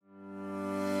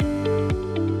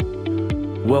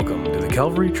Welcome to the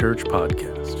Calvary Church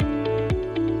Podcast.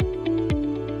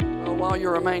 Well, while you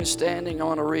remain standing, I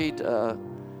want to read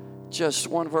just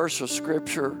one verse of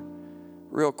Scripture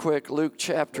real quick. Luke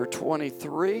chapter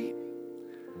 23.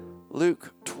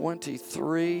 Luke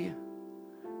 23,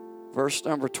 verse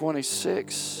number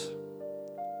 26.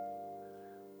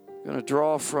 I'm going to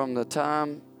draw from the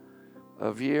time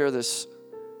of year, this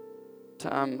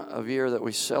time of year that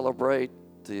we celebrate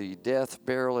the death,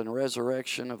 burial, and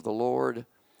resurrection of the Lord,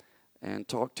 and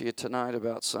talk to you tonight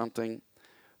about something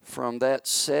from that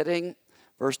setting.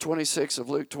 Verse 26 of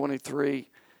Luke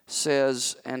 23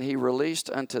 says, "And he released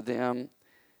unto them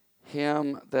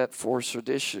him that for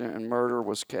sedition and murder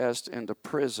was cast into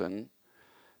prison,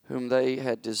 whom they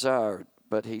had desired,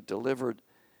 but he delivered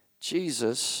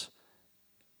Jesus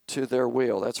to their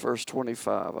will." That's verse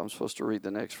 25. I'm supposed to read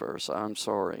the next verse. I'm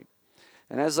sorry.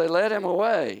 "And as they led him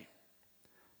away,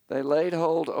 they laid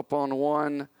hold upon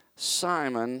one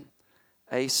Simon,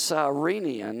 a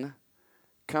Cyrenian,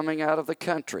 coming out of the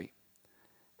country.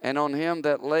 And on him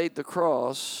they laid the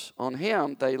cross,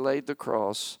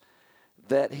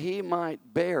 that he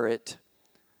might bear it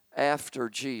after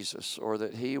Jesus," or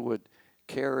that he would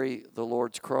carry the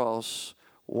Lord's cross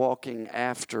walking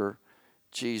after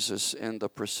Jesus in the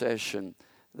procession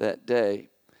that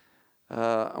day.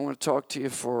 I want to talk to you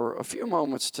for a few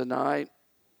moments tonight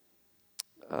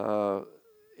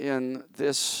in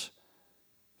this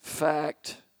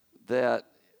fact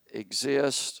that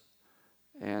exists,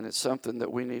 and it's something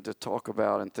that we need to talk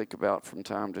about and think about from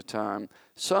time to time.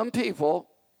 Some people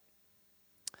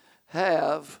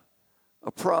have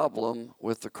a problem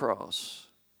with the cross,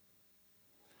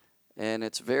 and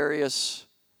it's various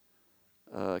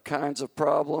kinds of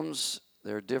problems.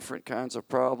 There are different kinds of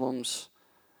problems,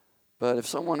 but if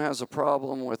someone has a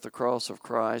problem with the cross of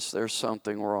Christ, there's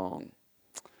something wrong.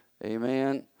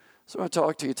 Amen. So I'm going to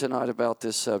talk to you tonight about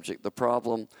this subject, the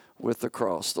problem with the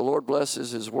cross. The Lord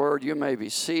blesses His Word. You may be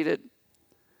seated.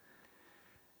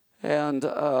 And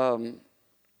I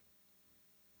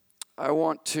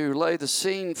want to lay the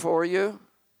scene for you.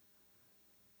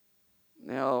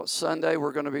 Now, Sunday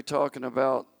we're going to be talking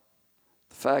about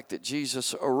the fact that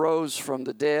Jesus arose from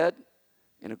the dead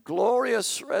in a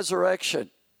glorious resurrection,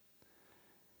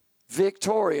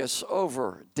 victorious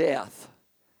over death,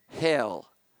 hell,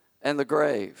 and the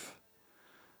grave.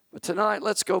 But tonight,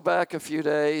 let's go back a few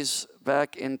days,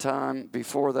 back in time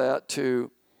before that to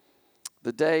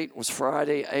the date was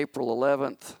Friday, April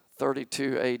 11th,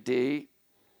 32 A.D.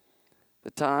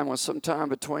 The time was sometime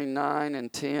between 9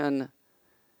 and 10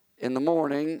 in the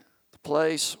morning. The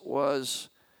place was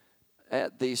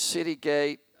at the city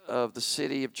gate of the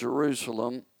city of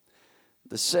Jerusalem.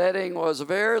 The setting was a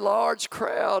very large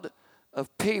crowd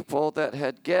of people that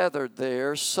had gathered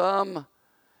there, some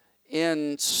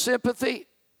in sympathy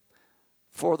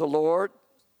for the Lord,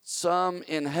 some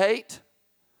in hate,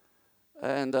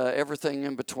 and everything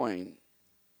in between.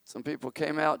 Some people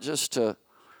came out just to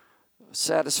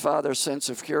satisfy their sense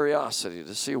of curiosity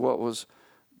to see what was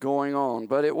going on.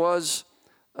 But it was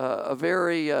a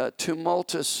very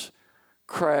tumultuous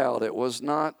crowd. It was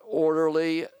not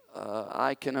orderly.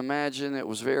 I can imagine it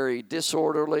was very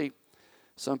disorderly.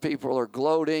 Some people are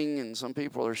gloating and some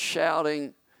people are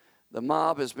shouting. The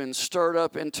mob has been stirred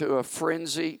up into a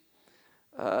frenzy.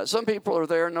 Some people are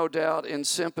there, no doubt, in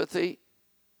sympathy.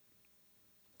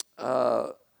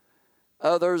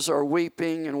 Others are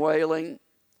weeping and wailing.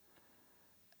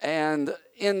 And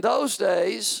in those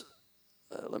days,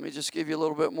 let me just give you a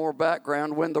little bit more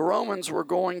background. When the Romans were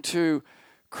going to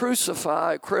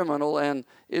crucify a criminal, and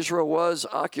Israel was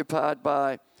occupied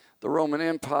by the Roman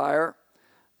Empire,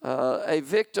 a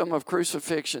victim of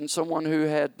crucifixion, someone who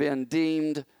had been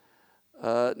deemed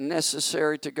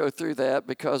necessary to go through that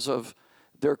because of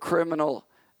their criminal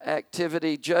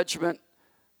activity, judgment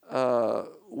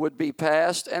would be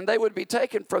passed, and they would be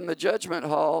taken from the judgment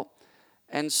hall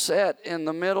and set in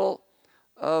the middle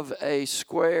of a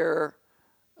square,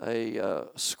 a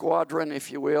squadron,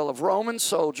 if you will, of Roman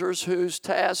soldiers whose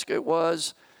task it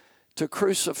was to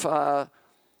crucify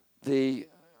the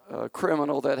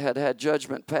criminal that had had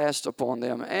judgment passed upon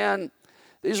them. And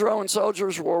these Roman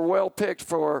soldiers were well picked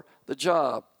for the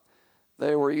job.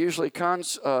 They were usually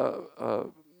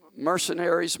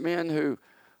mercenaries, men who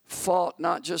fought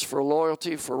not just for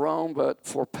loyalty for Rome, but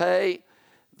for pay.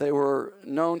 They were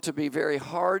known to be very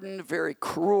hardened, very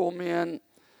cruel men,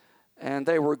 and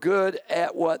they were good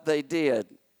at what they did.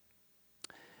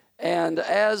 And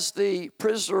as the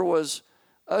prisoner was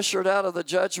ushered out of the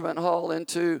judgment hall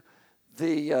into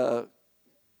the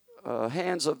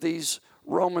hands of these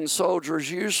Roman soldiers,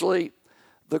 usually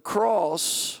the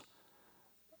cross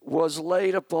was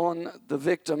laid upon the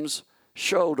victim's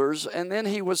shoulders, and then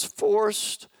he was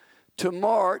forced to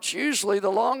march, usually the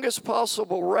longest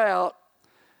possible route,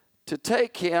 to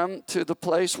take him to the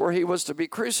place where he was to be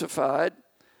crucified.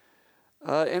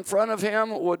 In front of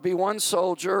him would be one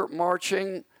soldier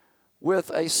marching with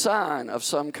a sign of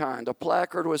some kind, a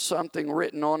placard with something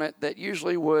written on it that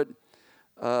usually would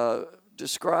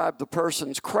describe the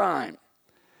person's crime.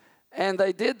 And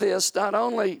they did this not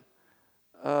only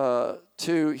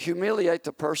to humiliate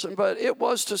the person, but it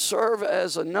was to serve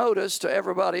as a notice to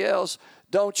everybody else,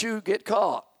 don't you get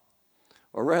caught.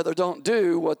 Or rather, don't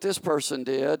do what this person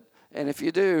did. And if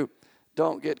you do,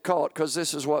 don't get caught, because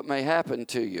this is what may happen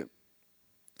to you.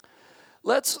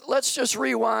 Let's just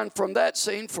rewind from that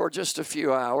scene for just a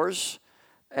few hours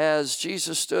as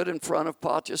Jesus stood in front of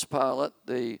Pontius Pilate,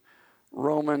 the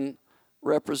Roman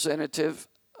representative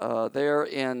there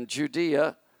in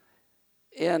Judea,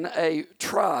 in a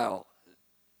trial.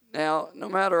 Now, no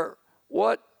matter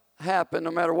what happened,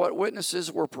 no matter what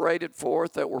witnesses were paraded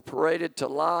forth that were paraded to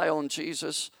lie on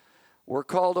Jesus, were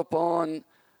called upon,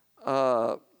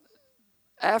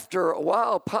 after a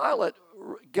while, Pilate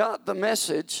got the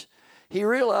message. He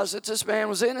realized that this man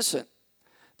was innocent,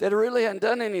 that he really hadn't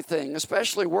done anything,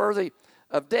 especially worthy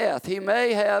of death. He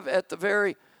may have at the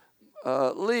very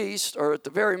least, or at the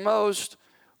very most,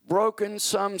 broken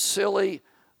some silly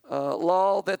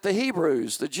law that the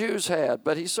Hebrews, the Jews, had,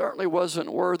 but he certainly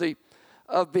wasn't worthy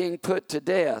of being put to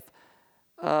death.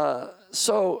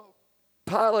 So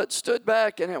Pilate stood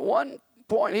back, and at one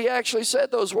point he actually said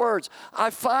those words, I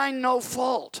find no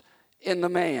fault in the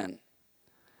man.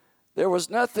 There was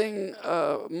nothing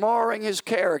marring his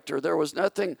character. There was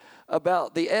nothing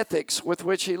about the ethics with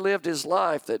which he lived his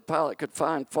life that Pilate could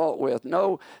find fault with.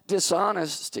 No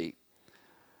dishonesty.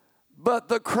 But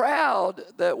the crowd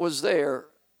that was there,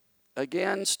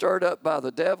 again, stirred up by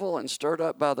the devil and stirred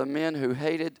up by the men who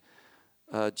hated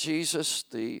Jesus,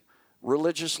 the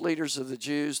religious leaders of the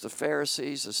Jews, the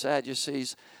Pharisees, the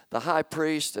Sadducees, the high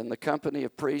priest and the company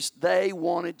of priests, they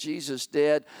wanted Jesus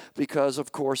dead because,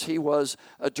 of course, he was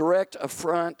a direct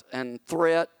affront and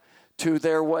threat to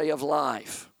their way of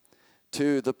life,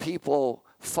 to the people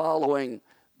following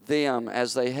them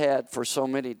as they had for so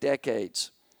many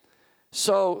decades.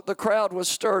 So the crowd was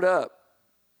stirred up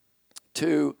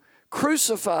to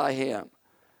crucify him.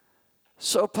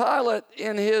 So Pilate,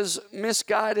 in his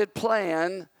misguided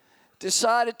plan,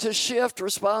 decided to shift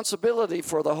responsibility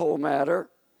for the whole matter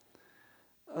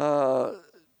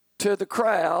to the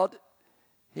crowd.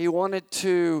 He wanted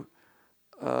to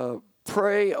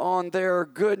prey on their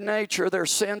good nature, their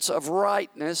sense of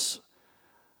rightness,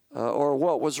 or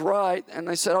what was right. And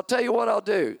they said, I'll tell you what I'll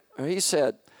do. He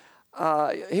said,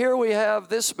 here we have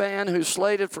this man who's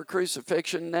slated for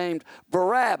crucifixion named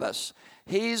Barabbas.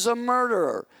 He's a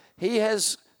murderer. He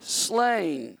has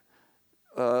slain,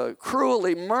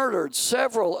 cruelly murdered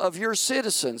several of your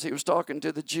citizens. He was talking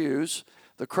to the Jews,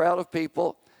 the crowd of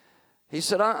people. He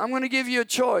said, I'm going to give you a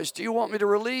choice. Do you want me to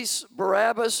release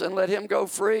Barabbas and let him go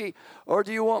free? Or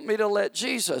do you want me to let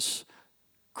Jesus,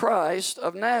 Christ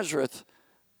of Nazareth,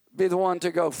 be the one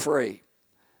to go free?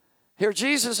 Here,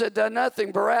 Jesus had done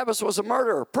nothing. Barabbas was a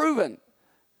murderer, proven.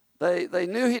 They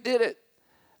knew he did it.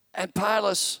 And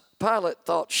Pilate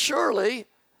thought, surely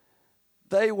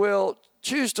they will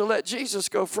choose to let Jesus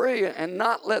go free and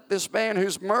not let this man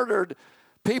who's murdered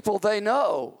people they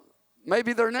know,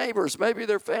 maybe their neighbors, maybe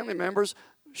their family members,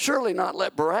 surely not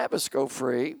let Barabbas go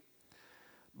free.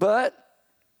 But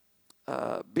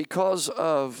because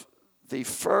of the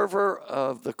fervor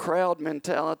of the crowd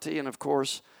mentality and, of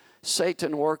course,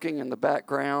 Satan working in the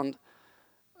background,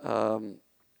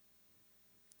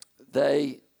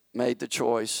 they made the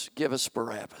choice, give us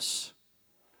Barabbas,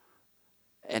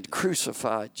 and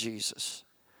crucified Jesus.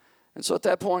 And so at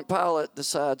that point, Pilate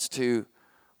decides to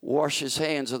wash his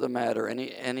hands of the matter,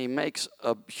 and he makes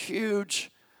a huge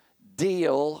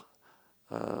deal.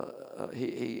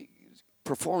 He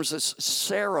performs this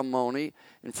ceremony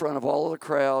in front of all of the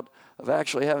crowd of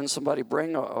actually having somebody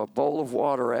bring a bowl of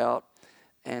water out,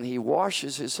 and he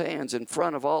washes his hands in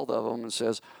front of all of them and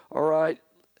says, all right,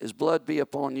 his blood be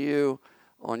upon you,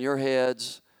 on your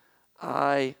heads.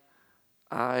 I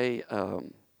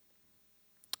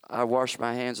wash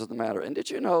my hands of the matter. And did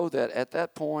you know that at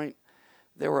that point,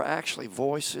 there were actually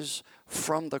voices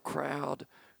from the crowd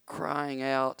crying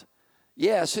out,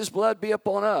 yes, his blood be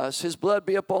upon us, his blood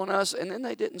be upon us. And then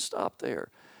they didn't stop there.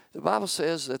 The Bible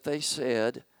says that they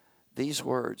said these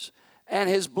words, and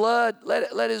his blood,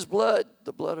 let his blood,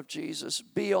 the blood of Jesus,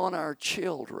 be on our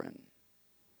children.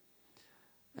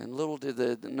 And little did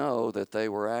they know that they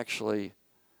were actually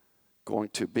going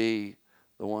to be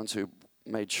the ones who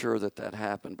made sure that that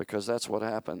happened, because that's what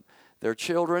happened. Their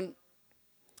children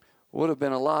would have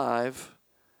been alive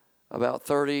about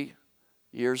 30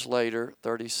 years later,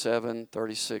 37,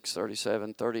 36,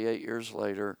 37, 38 years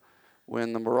later,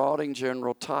 when the marauding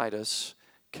general Titus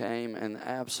came and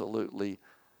absolutely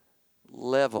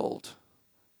leveled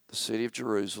the city of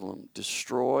Jerusalem,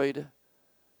 destroyed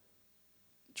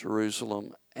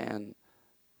Jerusalem, and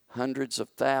hundreds of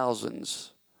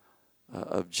thousands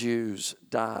of Jews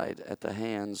died at the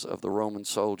hands of the Roman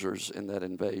soldiers in that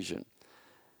invasion.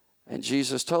 And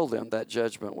Jesus told them that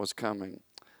judgment was coming.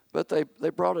 But they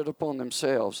brought it upon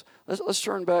themselves. Let's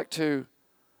turn back to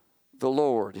the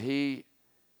Lord.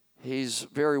 He's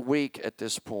very weak at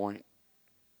this point.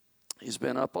 He's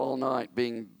been up all night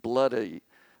being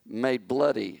made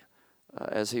bloody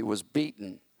as he was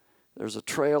beaten. There's a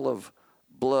trail of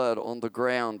blood on the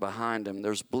ground behind him.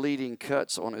 There's bleeding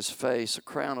cuts on his face. A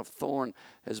crown of thorn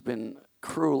has been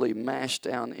cruelly mashed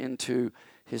down into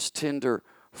his tender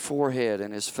forehead,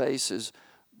 and his face is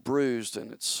bruised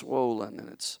and it's swollen and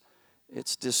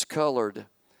it's discolored.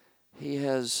 He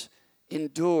has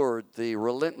endured the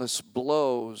relentless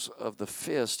blows of the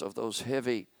fist of those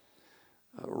heavy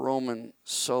Roman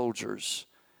soldiers.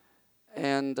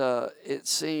 And it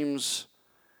seems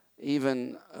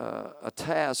even a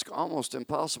task almost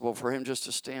impossible for him just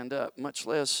to stand up, much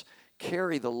less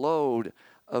carry the load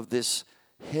of this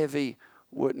heavy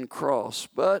wooden cross.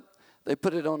 But they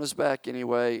put it on his back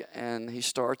anyway, and he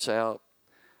starts out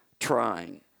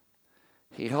trying.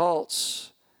 He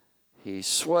halts, he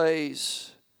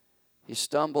sways, he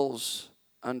stumbles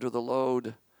under the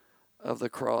load of the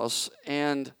cross,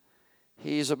 and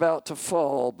he's about to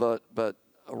fall, but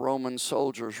a Roman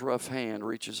soldier's rough hand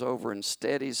reaches over and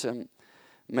steadies him,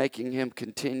 making him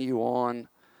continue on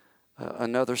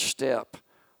another step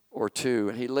or two.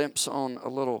 And he limps on a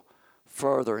little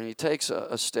further, and he takes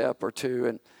a step or two,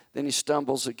 and then he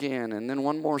stumbles again, and then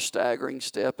one more staggering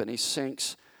step, and he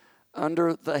sinks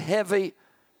under the heavy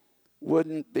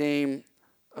wooden beam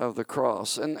of the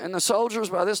cross. And the soldiers,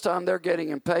 by this time, they're getting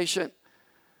impatient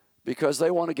because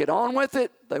they want to get on with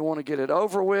it. They want to get it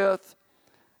over with.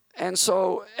 And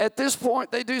so at this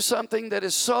point, they do something that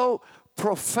is so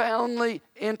profoundly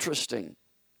interesting.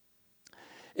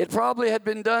 It probably had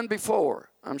been done before.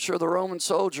 I'm sure the Roman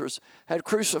soldiers had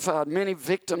crucified many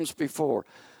victims before.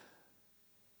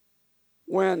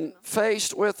 When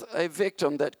faced with a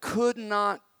victim that could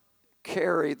not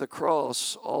carry the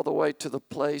cross all the way to the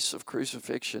place of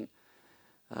crucifixion,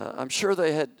 I'm sure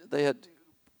they had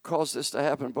caused this to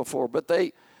happen before. But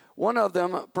one of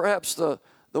them, perhaps the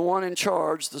one in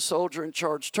charge, the soldier in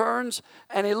charge, turns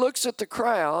and he looks at the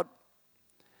crowd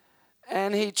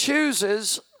and he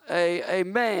chooses a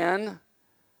man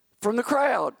from the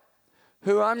crowd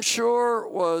who I'm sure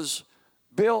was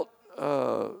built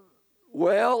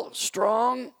well,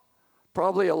 strong,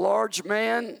 probably a large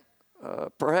man,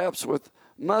 perhaps with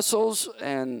muscles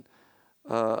and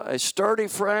a sturdy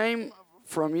frame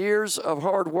from years of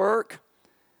hard work.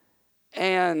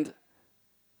 And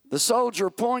the soldier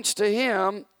points to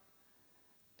him,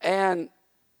 and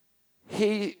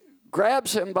he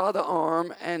grabs him by the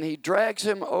arm, and he drags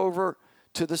him over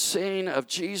to the scene of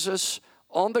Jesus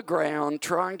on the ground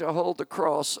trying to hold the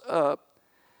cross up.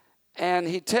 And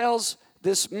he tells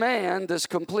this man, this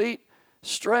complete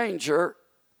stranger,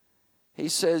 he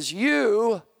says,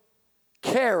 "You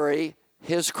carry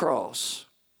his cross."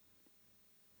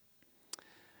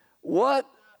 What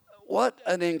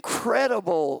an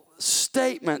incredible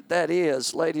statement that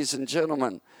is, ladies and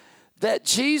gentlemen, that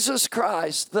Jesus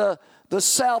Christ, the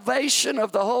salvation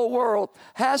of the whole world,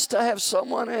 has to have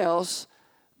someone else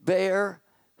bear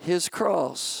his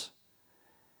cross.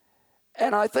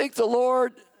 And I think the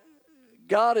Lord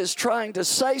God is trying to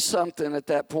say something at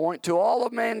that point to all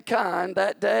of mankind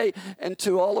that day and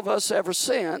to all of us ever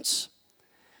since.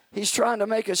 He's trying to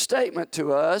make a statement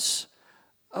to us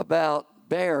about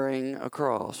bearing a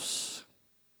cross.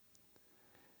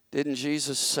 Didn't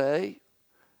Jesus say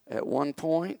at one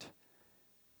point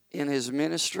in his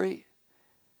ministry,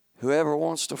 "Whoever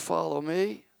wants to follow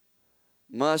me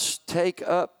must take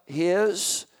up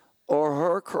his or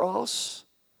her cross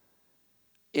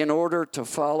in order to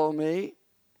follow me"?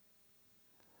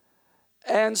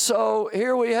 And so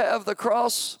here we have the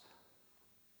cross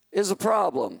is a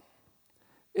problem.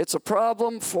 It's a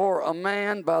problem for a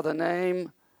man by the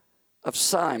name of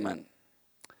Simon.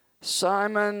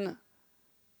 Simon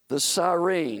the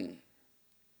Cyrene.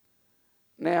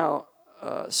 Now,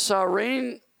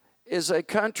 Cyrene is a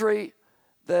country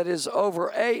that is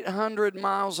over 800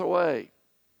 miles away.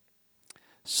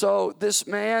 So this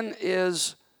man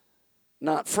is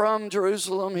not from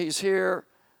Jerusalem. He's here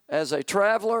as a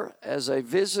traveler, as a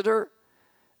visitor,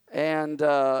 and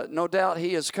no doubt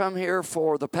he has come here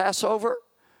for the Passover,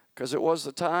 because it was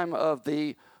the time of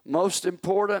the most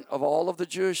important of all of the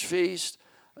Jewish feasts,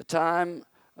 a time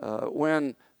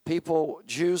when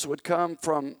Jews would come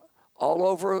from all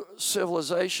over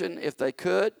civilization if they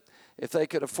could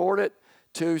afford it,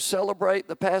 to celebrate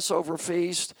the Passover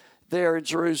feast there in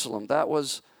Jerusalem. That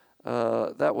was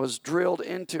drilled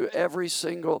into every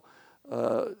single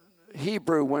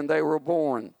Hebrew when they were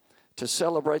born, to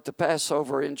celebrate the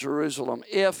Passover in Jerusalem,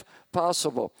 if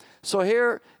possible. So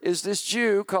here is this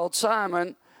Jew called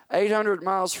Simon, 800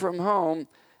 miles from home,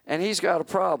 and he's got a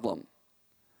problem.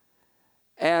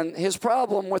 And his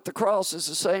problem with the cross is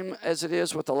the same as it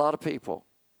is with a lot of people.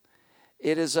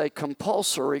 It is a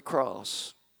compulsory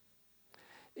cross.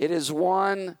 It is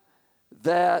one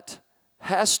that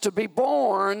has to be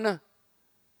borne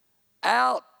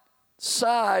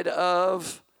outside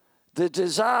of the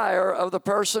desire of the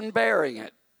person bearing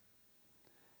it.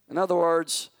 In other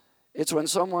words, it's when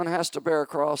someone has to bear a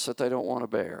cross that they don't want to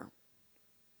bear.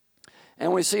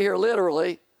 And we see here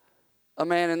literally a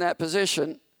man in that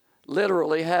position,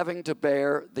 literally having to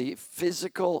bear the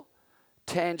physical,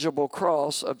 tangible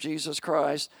cross of Jesus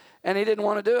Christ, and he didn't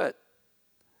want to do it.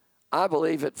 I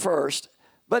believe at first,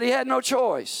 but he had no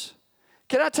choice.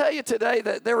 Can I tell you today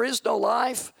that there is no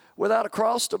life without a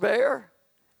cross to bear?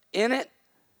 In it,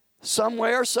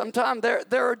 somewhere, sometime, there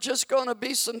are just going to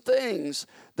be some things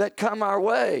that come our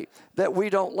way that we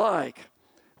don't like.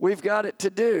 We've got it to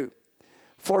do.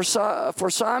 For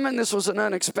Simon, this was an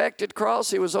unexpected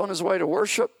cross. He was on his way to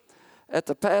worship at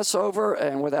the Passover,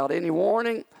 and without any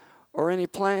warning or any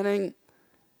planning,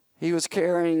 he was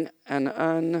carrying an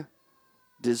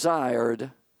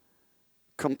undesired,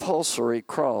 compulsory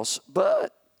cross.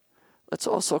 But let's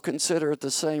also consider at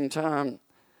the same time,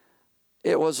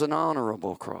 it was an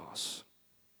honorable cross.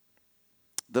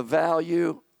 The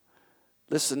value,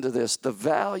 listen to this, the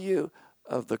value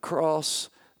of the cross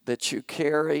that you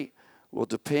carry will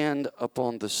depend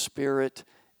upon the spirit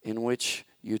in which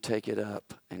you take it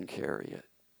up and carry it.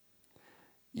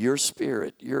 Your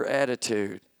spirit, your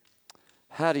attitude.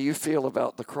 How do you feel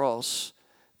about the cross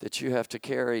that you have to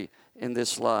carry in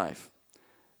this life?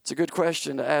 It's a good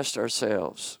question to ask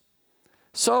ourselves.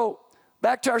 So,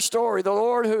 back to our story. The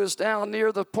Lord, who is now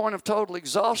near the point of total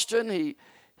exhaustion,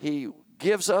 he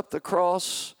gives up the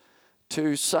cross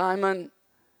to Simon,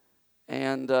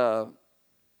 and the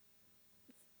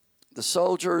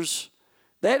soldiers,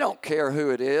 they don't care who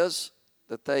it is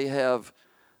that they have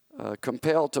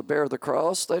compelled to bear the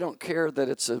cross. They don't care that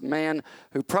it's a man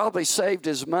who probably saved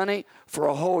his money for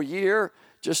a whole year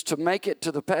just to make it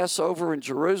to the Passover in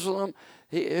Jerusalem.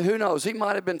 Who knows? He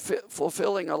might have been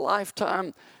fulfilling a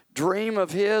lifetime dream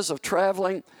of his of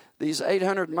traveling these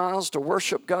 800 miles to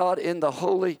worship God in the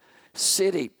holy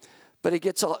city. But he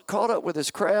gets caught up with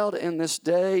his crowd in this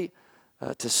day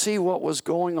to see what was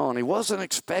going on. He wasn't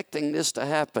expecting this to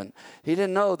happen. He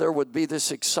didn't know there would be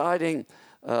this exciting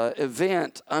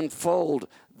event unfold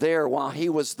there while he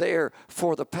was there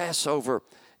for the Passover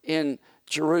in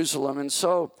Jerusalem. And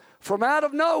so from out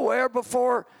of nowhere,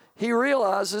 before he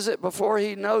realizes it, before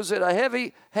he knows it, a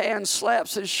heavy hand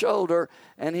slaps his shoulder,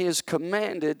 and he is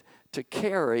commanded to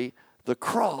carry the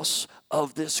cross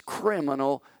of this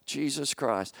criminal, Jesus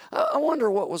Christ. I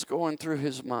wonder what was going through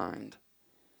his mind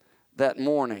that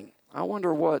morning. I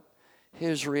wonder what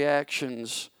his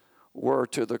reactions were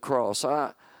to the cross.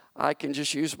 I can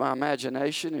just use my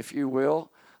imagination, if you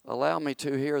will. Allow me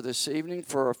to here this evening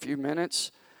for a few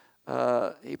minutes.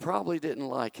 He probably didn't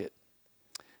like it.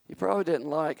 He probably didn't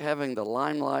like having the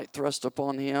limelight thrust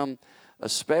upon him,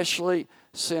 especially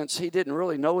since he didn't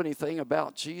really know anything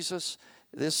about Jesus.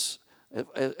 This,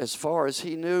 as far as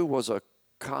he knew, was a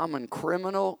common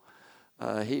criminal.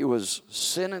 He was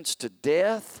sentenced to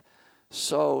death,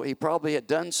 so he probably had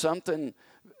done something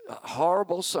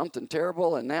horrible, something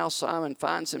terrible, and now Simon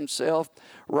finds himself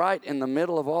right in the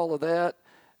middle of all of that,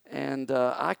 and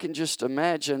I can just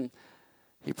imagine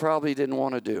he probably didn't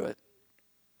want to do it.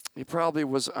 He probably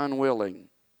was unwilling.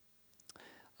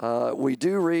 We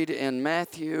do read in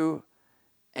Matthew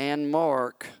and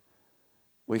Mark,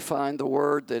 we find the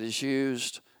word that is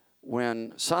used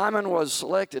when Simon was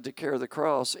selected to carry the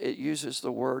cross. It uses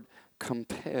the word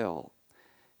compel.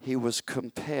 He was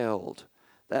compelled.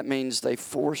 That means they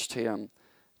forced him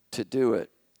to do it.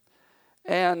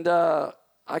 And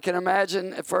I can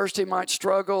imagine at first he might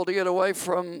struggle to get away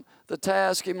from the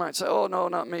task. He might say, oh, no,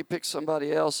 not me, pick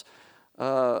somebody else.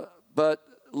 But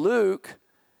Luke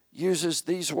uses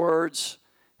these words.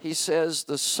 He says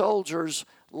the soldiers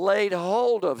laid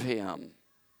hold of him.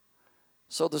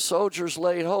 So the soldiers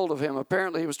laid hold of him.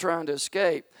 Apparently he was trying to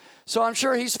escape. So I'm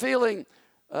sure he's feeling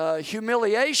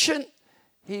humiliation.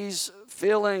 He's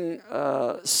feeling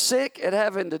sick at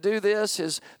having to do this.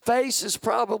 His face is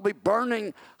probably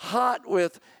burning hot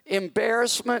with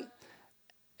embarrassment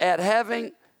at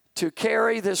having to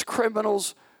carry this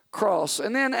criminal's cross.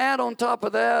 And then add on top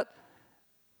of that,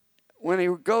 when he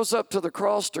goes up to the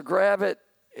cross to grab it,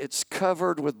 it's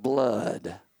covered with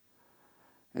blood.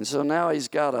 And so now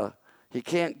he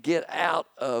can't get out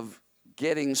of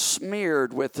getting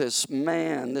smeared with this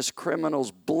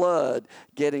criminal's blood,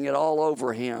 getting it all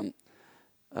over him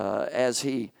as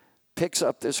he picks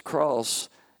up this cross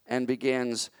and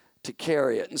begins to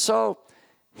carry it. And so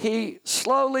he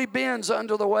slowly bends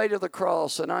under the weight of the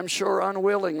cross, and I'm sure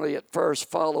unwillingly at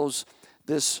first follows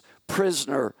this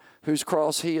prisoner whose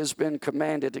cross he has been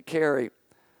commanded to carry.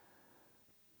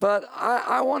 But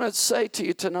I want to say to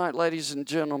you tonight, ladies and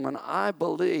gentlemen, I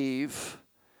believe,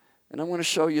 and I'm going to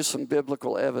show you some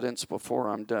biblical evidence before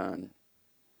I'm done,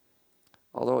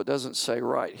 although it doesn't say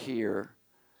right here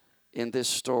in this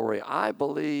story. I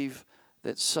believe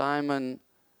that Simon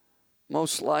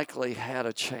most likely had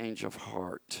a change of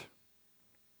heart.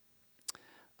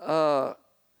 I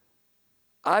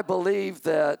believe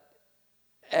that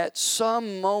at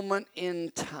some moment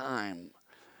in time,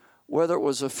 whether it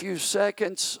was a few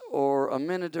seconds or a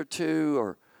minute or two,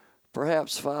 or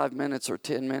perhaps 5 minutes or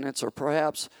 10 minutes, or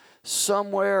perhaps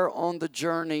somewhere on the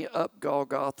journey up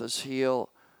Golgotha's hill,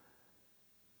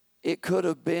 it could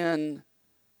have been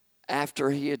after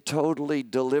he had totally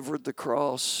delivered the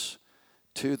cross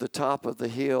to the top of the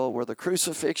hill where the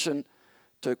crucifixion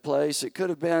took place. It could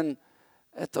have been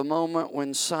at the moment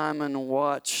when Simon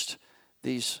watched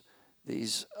these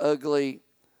ugly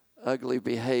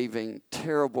behaving,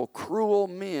 terrible, cruel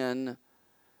men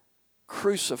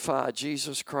crucify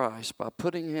Jesus Christ by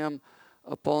putting him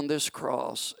upon this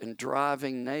cross and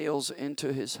driving nails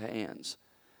into his hands.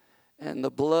 And the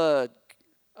blood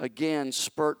again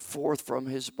spurt forth from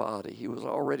his body. He was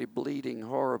already bleeding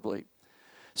horribly.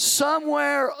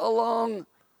 Somewhere along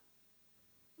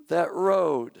that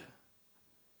road,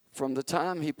 from the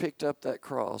time he picked up that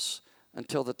cross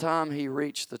until the time he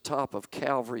reached the top of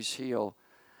Calvary's hill,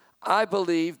 I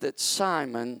believe that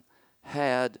Simon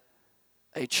had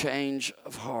a change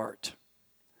of heart.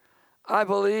 I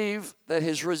believe that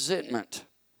his resentment,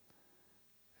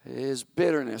 his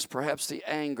bitterness, perhaps the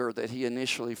anger that he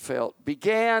initially felt,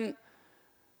 began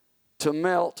to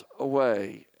melt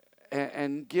away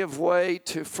and give way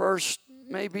to first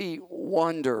maybe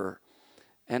wonder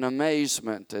and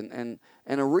amazement and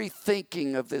a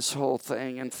rethinking of this whole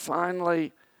thing, and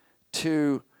finally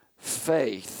to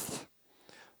faith.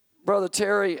 Brother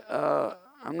Terry,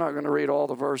 I'm not going to read all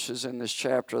the verses in this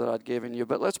chapter that I'd given you,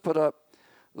 but let's put up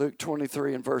Luke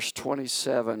 23 and verse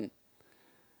 27.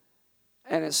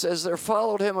 And it says, "There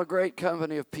followed him a great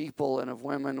company of people and of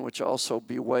women, which also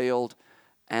bewailed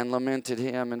and lamented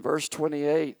him." And verse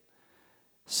 28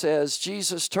 says,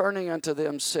 "Jesus turning unto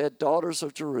them said, Daughters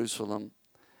of Jerusalem,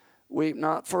 weep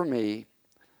not for me,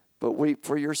 but weep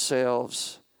for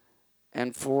yourselves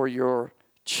and for your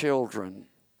children."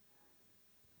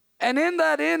 And in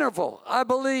that interval, I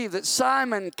believe that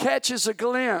Simon catches a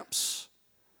glimpse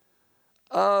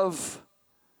of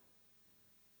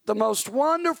the most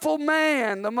wonderful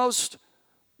man, the most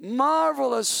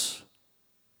marvelous,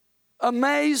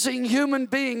 amazing human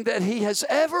being that he has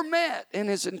ever met in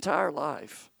his entire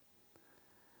life.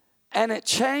 And it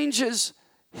changes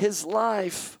his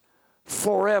life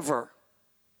forever.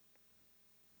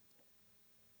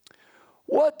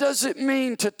 What does it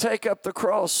mean to take up the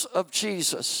cross of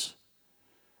Jesus?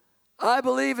 I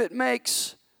believe it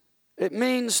means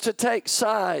to take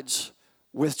sides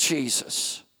with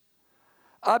Jesus.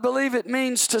 I believe it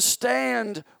means to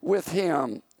stand with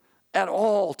him at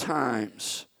all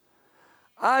times.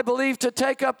 I believe to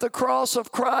take up the cross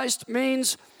of Christ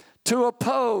means to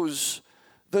oppose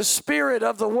the spirit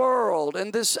of the world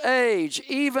and this age,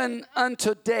 even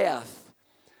unto death.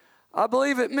 I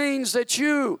believe it means that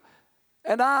you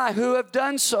and I, who have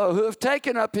done so, who have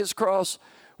taken up his cross,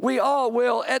 we all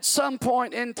will at some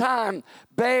point in time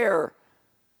bear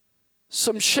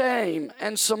some shame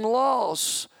and some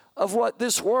loss of what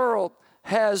this world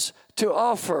has to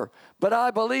offer. But I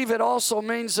believe it also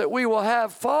means that we will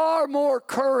have far more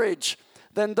courage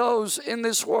than those in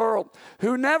this world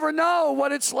who never know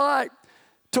what it's like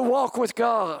to walk with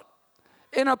God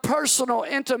in a personal,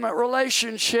 intimate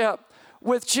relationship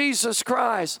with Jesus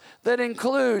Christ that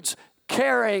includes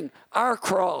carrying our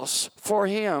cross for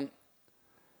him.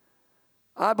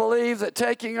 I believe that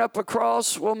taking up a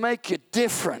cross will make you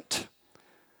different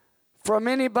from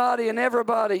anybody and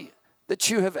everybody that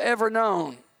you have ever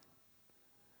known.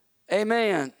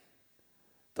 Amen.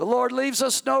 The Lord leaves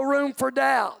us no room for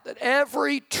doubt that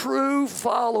every true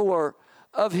follower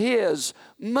of His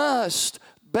must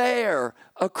bear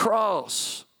a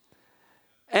cross.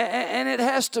 And it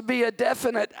has to be a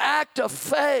definite act of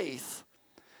faith.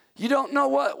 You don't know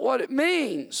what it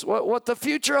means, what the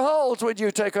future holds when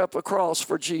you take up a cross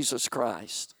for Jesus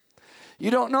Christ.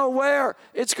 You don't know where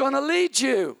it's going to lead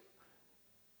you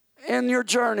in your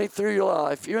journey through your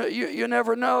life. You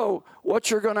never know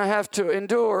what you're going to have to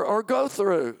endure or go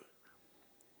through.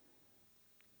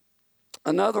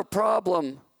 Another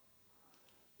problem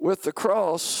with the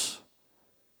cross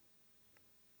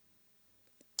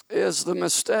is the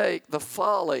mistake, the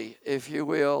folly, if you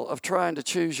will, of trying to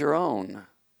choose your own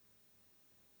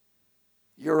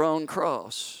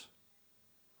cross.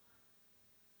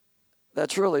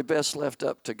 That's really best left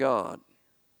up to God.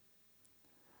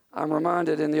 I'm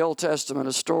reminded in the Old Testament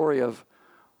a story of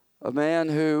a man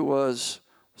who was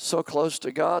so close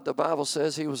to God, the Bible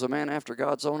says he was a man after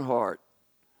God's own heart.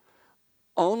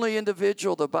 Only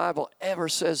individual the Bible ever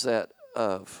says that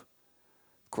of.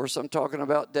 Of course, I'm talking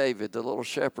about David, the little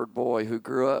shepherd boy who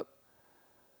grew up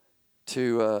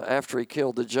to, after he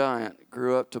killed the giant,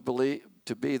 grew up to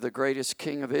be the greatest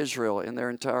king of Israel in their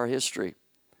entire history.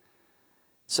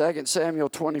 2 Samuel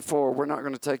 24, we're not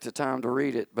going to take the time to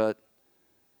read it, but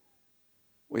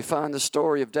we find the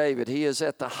story of David. He is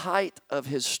at the height of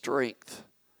his strength.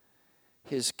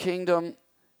 His kingdom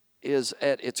is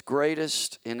at its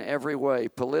greatest in every way,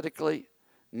 politically,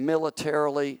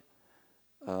 militarily,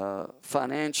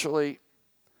 financially.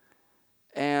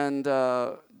 And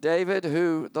David,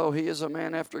 who, though he is a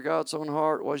man after God's own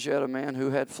heart, was yet a man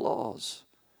who had flaws.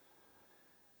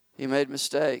 He made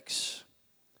mistakes.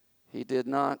 He did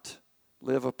not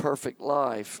live a perfect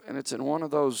life. And it's in one of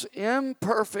those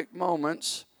imperfect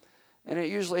moments, and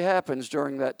it usually happens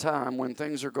during that time when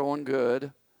things are going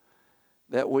good,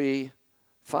 that we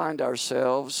find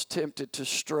ourselves tempted to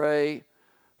stray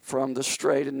from the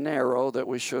straight and narrow that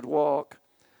we should walk.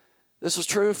 This was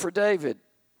true for David.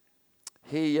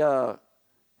 He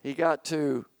got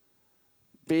to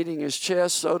beating his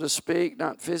chest, so to speak,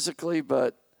 not physically,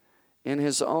 but in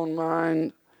his own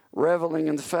mind, reveling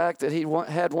in the fact that he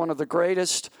had one of the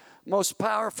greatest, most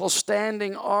powerful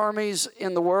standing armies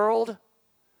in the world.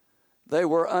 They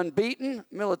were unbeaten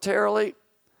militarily,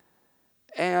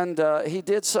 and he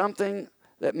did something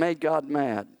that made God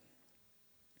mad.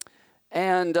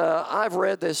 And I've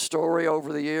read this story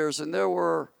over the years, and there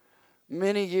were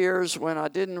many years when I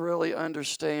didn't really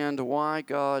understand why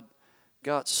God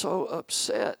got so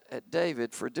upset at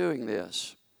David for doing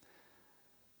this.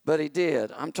 But He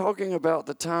did. I'm talking about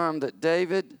the time that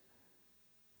David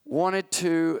wanted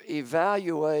to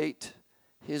evaluate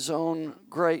his own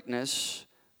greatness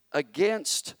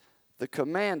against the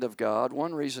command of God.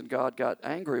 One reason God got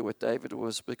angry with David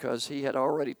was because He had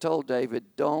already told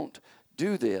David, don't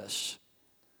do this.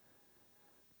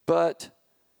 But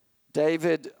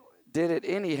David did it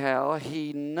anyhow.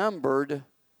 He numbered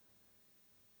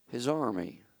his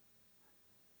army.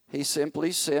 He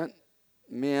simply sent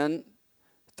men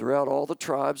throughout all the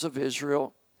tribes of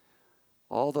Israel,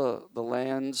 all the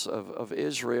lands of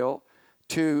Israel,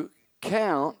 to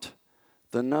count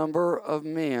the number of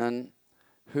men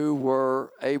who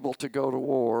were able to go to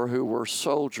war, who were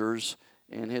soldiers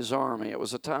in his army. It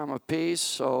was a time of peace,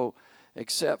 so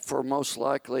except for most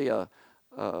likely a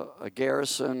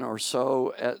garrison or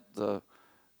so at the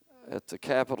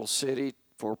capital city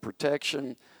for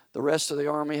protection, the rest of the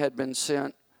army had been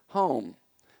sent home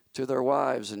to their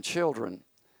wives and children.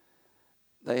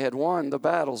 They had won the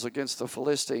battles against the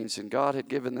Philistines, and God had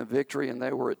given them victory, and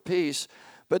they were at peace.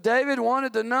 But David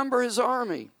wanted to number his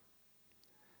army,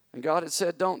 and God had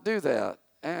said, don't do that.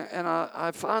 And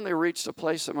I finally reached a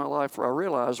place in my life where I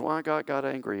realized why God got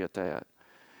angry at that.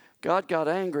 God got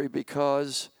angry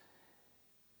because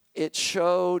it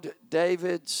showed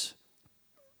David's,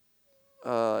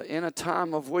 in a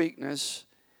time of weakness,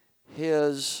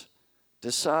 his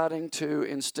deciding to,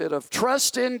 instead of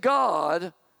trust in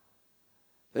God,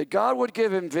 that God would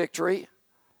give him victory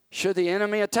should the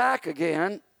enemy attack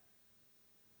again.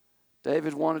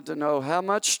 David wanted to know how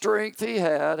much strength he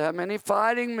had, how many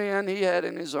fighting men he had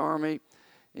in his army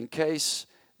in case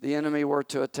the enemy were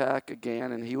to attack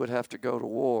again and he would have to go to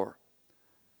war.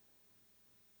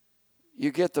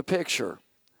 You get the picture.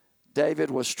 David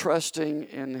was trusting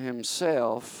in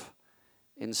himself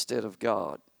instead of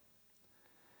God.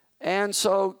 And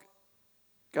so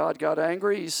God got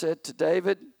angry. He said to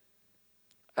David,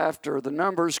 after the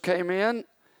numbers came in,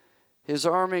 his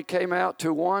army came out to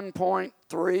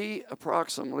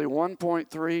approximately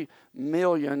 1.3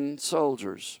 million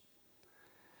soldiers.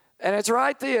 And it's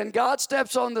right then God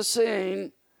steps on the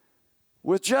scene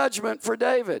with judgment for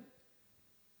David.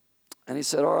 And he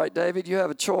said, all right, David, you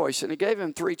have a choice. And he gave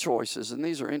him 3 choices, and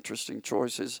these are interesting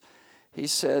choices. He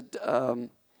said,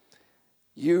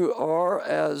 you are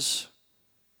as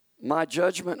my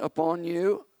judgment upon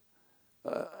you.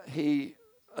 He,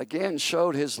 again,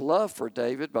 showed his love for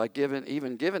David by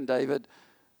even giving David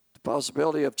the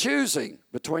possibility of choosing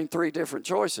between 3 different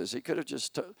choices. He could have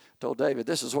just told David,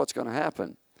 this is what's going to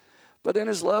happen. But in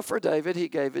his love for David, he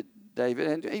gave it David,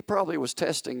 and he probably was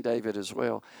testing David as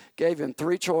well, gave him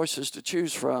 3 choices to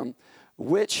choose from,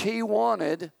 which he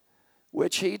wanted,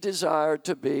 which he desired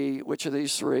to be, which of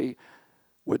these 3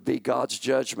 would be God's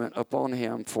judgment upon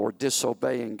him for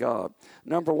disobeying God.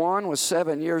 Number 1 was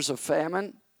 7 years of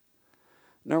famine.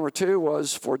 Number 2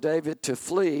 was for David to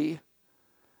flee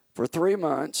for 3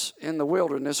 months in the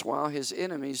wilderness while his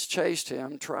enemies chased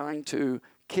him, trying to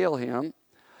kill him.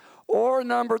 Or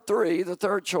number 3, the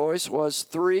third choice, was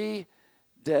 3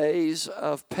 days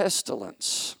of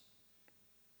pestilence.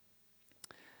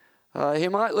 He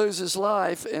might lose his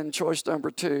life in choice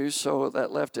number 2, so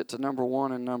that left it to number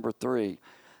 1 and number 3.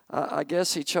 I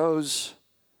guess he chose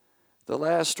the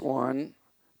last one,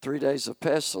 3 days of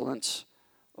pestilence,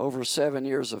 over 7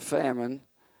 years of famine.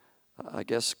 I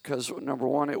guess because number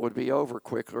 1, it would be over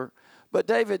quicker. But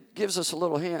David gives us a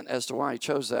little hint as to why he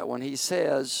chose that one. He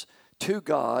says to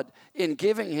God, in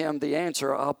giving him the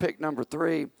answer, I'll pick number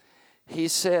 3, he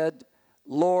said,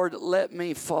 Lord, let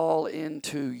me fall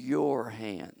into your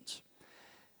hands.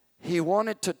 He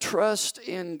wanted to trust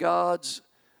in God's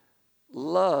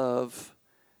love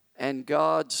and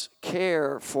God's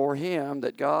care for him,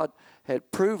 that God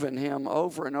had proven him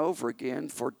over and over again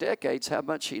for decades how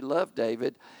much he loved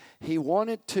David. He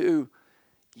wanted to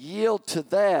yield to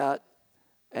that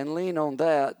and lean on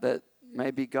that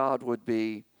maybe God would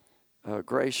be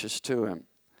gracious to him.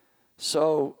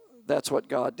 So that's what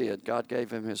God did. God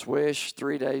gave him his wish,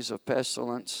 3 days of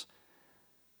pestilence,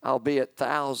 albeit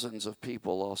thousands of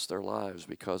people lost their lives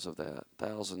because of that,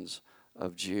 thousands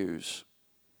of Jews.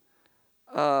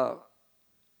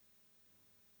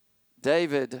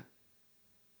 David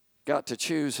got to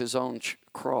choose his own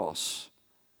cross.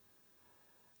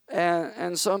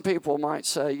 And some people might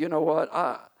say, you know what,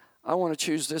 I want to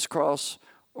choose this cross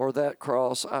or that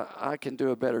cross. I can do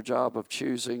a better job of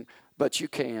choosing, but you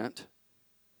can't.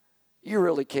 You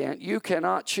really can't. You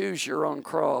cannot choose your own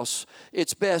cross.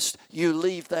 It's best you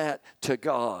leave that to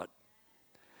God.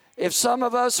 If some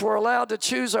of us were allowed to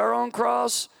choose our own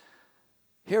cross,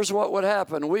 here's what would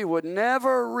happen. We would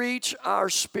never reach our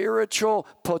spiritual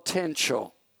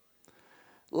potential.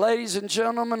 Ladies and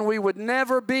gentlemen, we would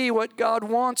never be what God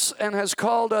wants and has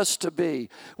called us to be.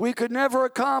 We could never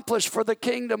accomplish for the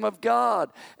kingdom of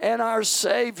God and our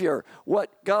Savior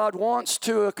what God wants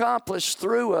to accomplish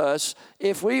through us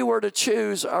if we were to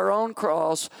choose our own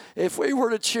cross, if we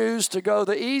were to choose to go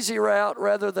the easy route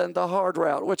rather than the hard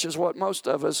route, which is what most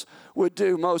of us would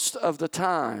do most of the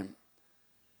time.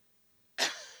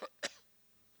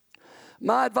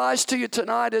 My advice to you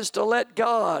tonight is to let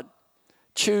God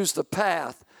choose the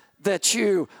path that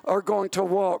you are going to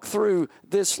walk through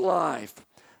this life.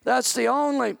 That's the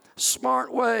only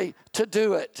smart way to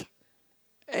do it.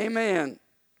 Amen.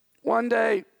 One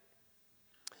day,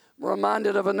 I'm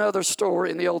reminded of another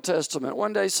story in the Old Testament.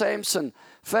 One day, Samson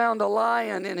found a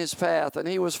lion in his path, and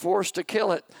he was forced to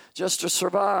kill it just to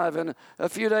survive. And a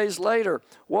few days later,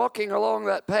 walking along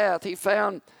that path, he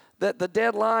found that the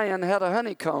dead lion had a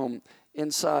honeycomb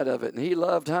inside of it, and he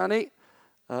loved honey.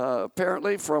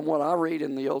 Apparently, from what I read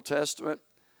in the Old Testament,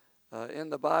 in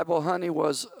the Bible, honey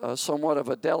was somewhat of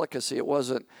a delicacy. It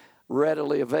wasn't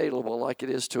readily available like it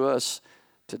is to us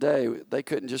today. They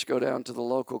couldn't just go down to the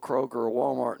local Kroger or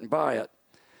Walmart and buy it.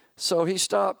 So he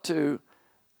stopped to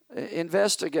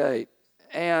investigate,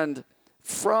 and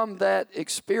from that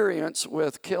experience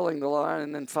with killing the lion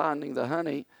and then finding the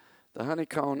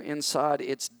honeycomb inside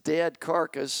its dead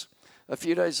carcass, a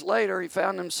few days later, he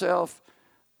found himself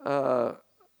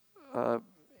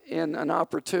in an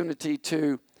opportunity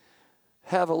to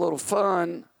have a little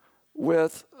fun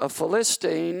with a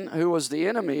Philistine who was the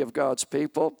enemy of God's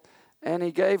people, and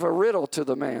he gave a riddle to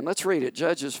the man. Let's read it,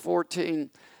 Judges 14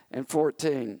 and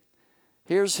 14.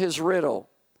 Here's his riddle.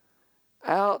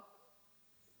 Out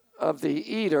of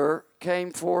the eater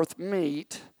came forth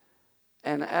meat,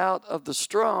 and out of the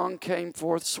strong came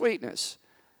forth sweetness,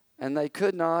 and they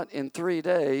could not in 3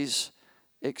 days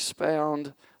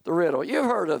expound the riddle. You've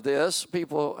heard of this.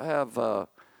 People have,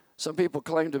 some people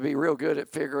claim to be real good at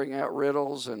figuring out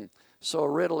riddles, and so a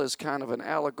riddle is kind of an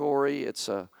allegory. It's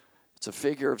a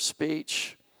figure of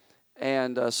speech,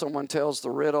 and someone tells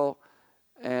the riddle,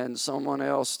 and someone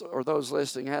else or those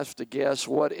listening has to guess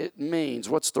what it means.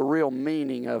 What's the real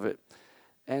meaning of it?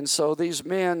 And so these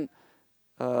men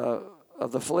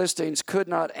of the Philistines could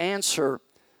not answer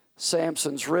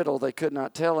Samson's riddle. They could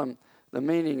not tell him the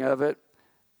meaning of it.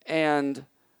 And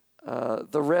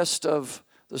the rest of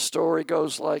the story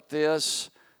goes like this.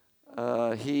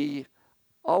 He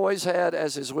always had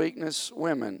as his weakness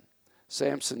women.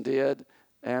 Samson did.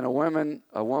 And a woman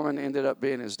ended up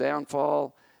being his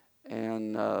downfall.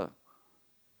 And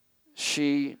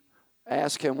she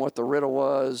asked him what the riddle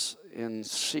was in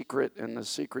secret, in the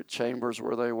secret chambers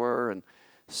where they were. And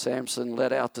Samson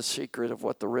let out the secret of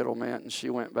what the riddle meant. And she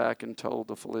went back and told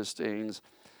the Philistines.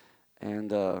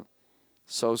 And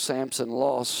so Samson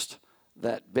lost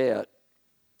that bet.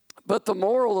 But the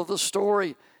moral of the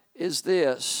story is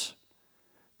this.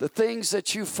 The things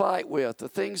that you fight with, the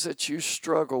things that you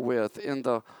struggle with in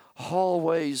the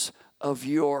hallways of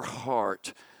your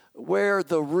heart, where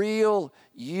the real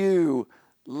you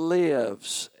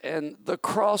lives, and the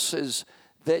crosses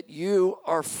that you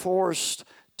are forced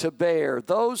to bear,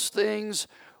 those things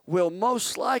will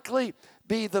most likely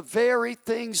be the very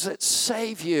things that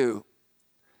save you.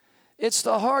 It's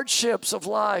the hardships of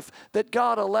life that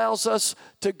God allows us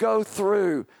to go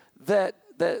through that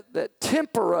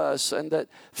temper us and that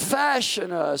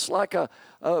fashion us like a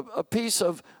piece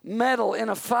of metal in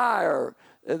a fire.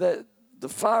 That the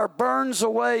fire burns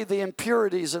away the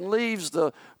impurities and leaves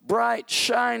the bright,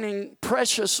 shining,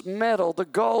 precious metal, the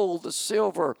gold, the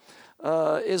silver,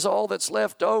 is all that's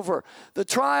left over. The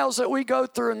trials that we go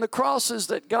through and the crosses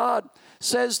that God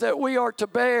says that we are to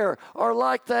bear are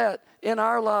like that in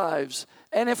our lives.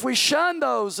 And if we shun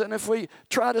those and if we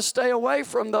try to stay away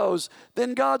from those,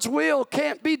 then God's will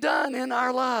can't be done in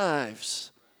our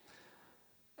lives.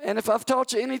 And if I've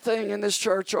taught you anything in this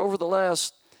church over the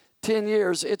last 10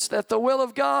 years, it's that the will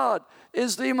of God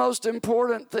is the most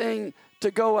important thing to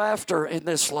go after in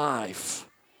this life.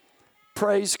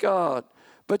 Praise God.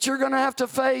 But you're going to have to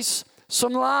face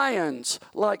some lions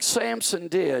like Samson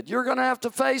did. You're going to have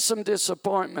to face some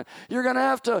disappointment. You're going to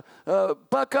have to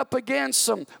buck up against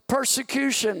some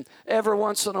persecution every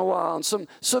once in a while. And some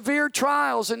severe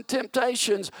trials and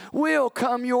temptations will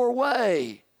come your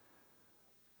way.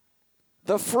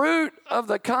 The fruit of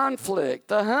the conflict,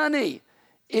 the honey,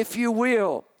 if you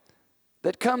will,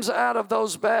 that comes out of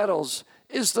those battles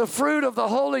is the fruit of the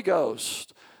Holy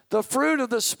Ghost. The fruit of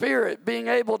the Spirit being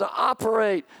able to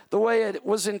operate the way it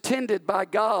was intended by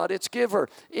God, its giver,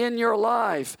 in your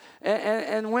life.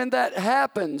 And when that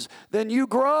happens, then you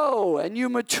grow and you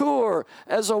mature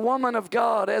as a woman of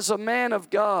God, as a man of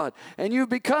God. And you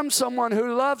become someone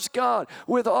who loves God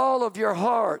with all of your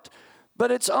heart. But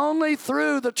it's only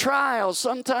through the trials,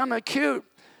 sometimes acute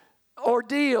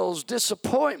ordeals,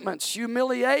 disappointments,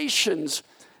 humiliations.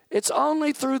 It's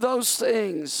only through those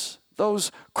things,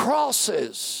 those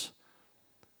crosses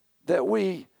that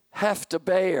we have to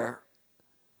bear,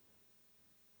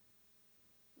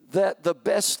 that the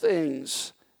best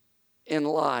things in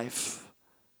life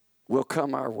will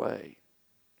come our way.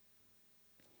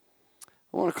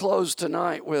 I want to close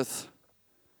tonight with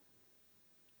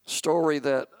a story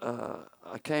that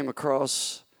I came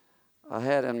across. I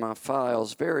had in my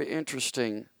files, very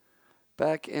interesting.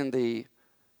 Back in the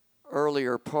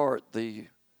earlier part, the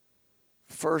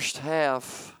first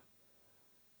half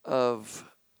of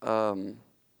the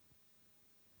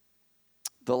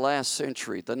last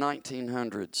century, the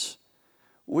 1900s.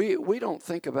 We don't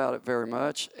think about it very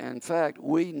much. In fact,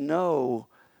 we know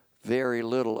very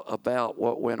little about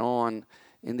what went on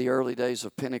in the early days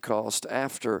of Pentecost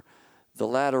after the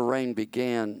latter rain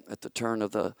began at the turn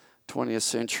of the 20th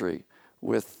century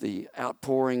with the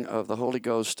outpouring of the Holy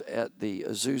Ghost at the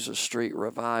Azusa Street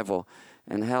revival,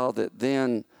 and how that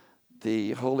then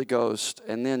the Holy Ghost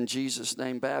and then Jesus'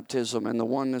 name baptism and the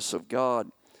oneness of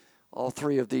God, all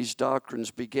three of these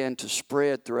doctrines began to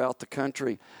spread throughout the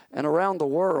country and around the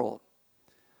world.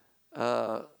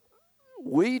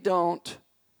 We don't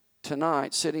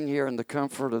tonight, sitting here in the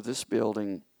comfort of this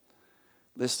building,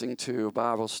 listening to a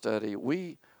Bible study,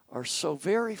 we are so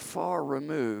very far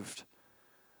removed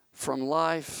from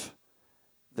life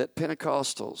that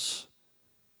Pentecostals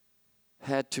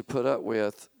had to put up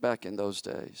with back in those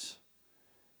days.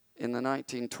 In the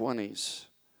 1920s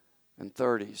and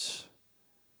 30s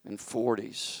and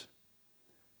 40s,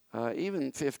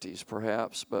 even 50s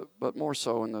perhaps, but more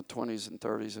so in the 20s and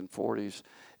 30s and 40s.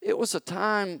 It was a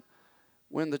time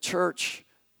when the church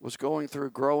was going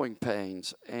through growing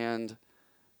pains, and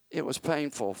it was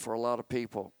painful for a lot of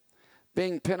people.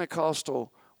 Being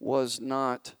Pentecostal was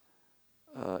not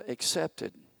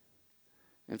accepted.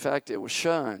 In fact, it was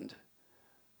shunned.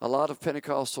 A lot of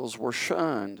Pentecostals were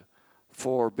shunned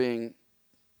for being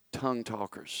tongue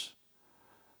talkers,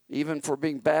 even for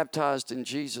being baptized in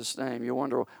Jesus' name. You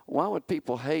wonder, why would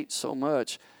people hate so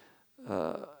much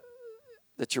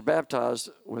that you're baptized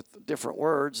with different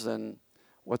words than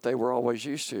what they were always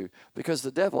used to? Because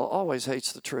the devil always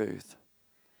hates the truth.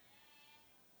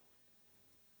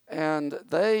 And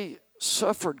they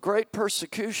suffered great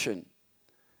persecution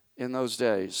in those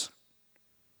days.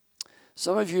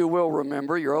 Some of you will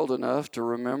remember, you're old enough to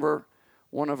remember,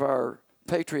 one of our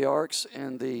patriarchs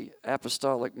in the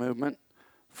apostolic movement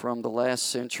from the last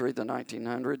century, the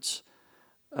 1900s.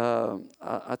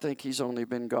 I think he's only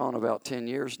been gone about 10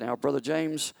 years now. Brother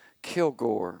James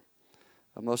Kilgore.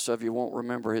 Most of you won't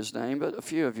remember his name, but a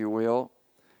few of you will.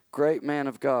 Great man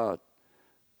of God.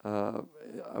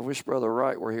 I wish Brother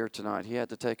Wright were here tonight. He had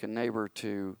to take a neighbor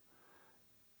to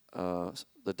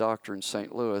the doctor in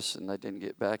St. Louis, and they didn't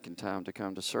get back in time to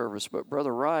come to service. But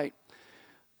Brother Wright,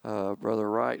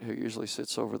 who usually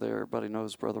sits over there, everybody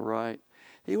knows Brother Wright.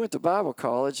 He went to Bible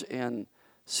college in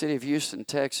the city of Houston,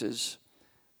 Texas,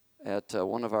 at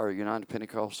one of our United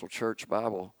Pentecostal Church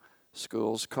Bible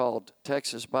schools called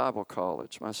Texas Bible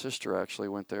College. My sister actually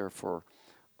went there for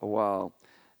a while.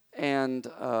 And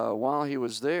while he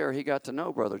was there, he got to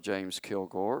know Brother James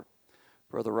Kilgore.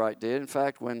 Brother Wright did. In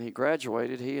fact, when he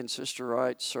graduated, he and Sister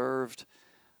Wright served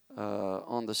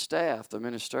on the staff, the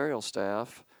ministerial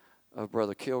staff of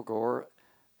Brother Kilgore.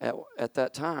 At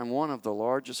that time, one of the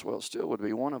largest, well, it still would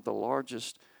be one of the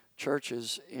largest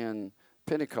churches in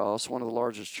Pentecost, one of the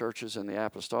largest churches in the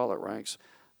apostolic ranks.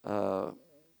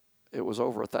 It was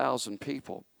over 1,000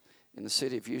 people in the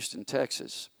city of Houston,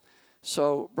 Texas.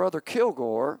 So Brother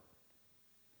Kilgore,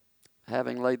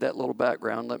 having laid that little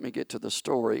background, let me get to the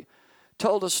story,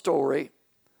 told a story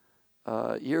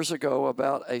years ago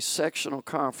about a sectional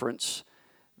conference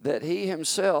that he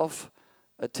himself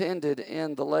attended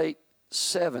in the late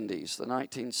 70s, the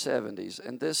 1970s.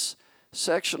 And this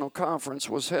sectional conference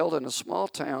was held in a small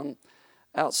town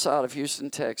outside of Houston,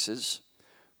 Texas.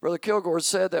 Brother Kilgore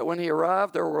said that when he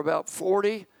arrived, there were about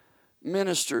 40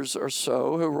 ministers or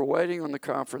so who were waiting on the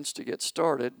conference to get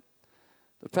started.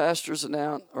 The pastor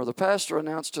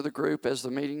announced to the group as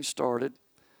the meeting started,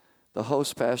 the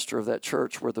host pastor of that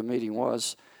church where the meeting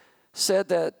was, said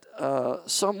that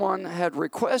someone had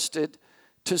requested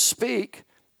to speak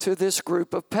to this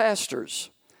group of pastors.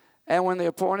 And when the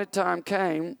appointed time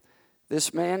came,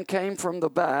 this man came from the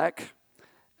back,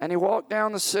 and he walked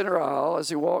down the center aisle. As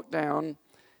he walked down,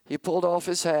 he pulled off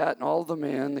his hat, and all the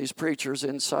men, these preachers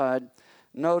inside,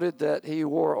 noted that he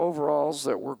wore overalls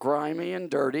that were grimy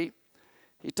and dirty.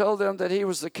 He told them that he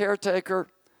was the caretaker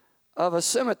of a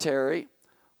cemetery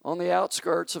on the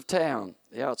outskirts of town,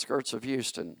 the outskirts of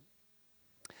Houston.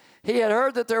 He had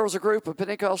heard that there was a group of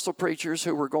Pentecostal preachers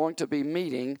who were going to be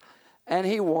meeting, and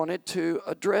he wanted to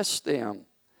address them.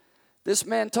 This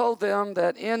man told them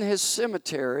that in his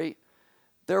cemetery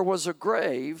there was a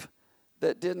grave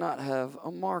that did not have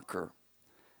a marker.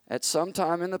 At some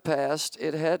time in the past,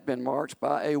 it had been marked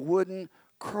by a wooden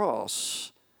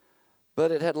cross,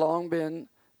 but it had long been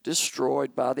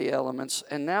destroyed by the elements,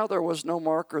 and now there was no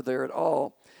marker there at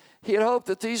all. He had hoped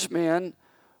that these men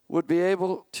would be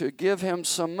able to give him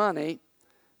some money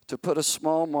to put a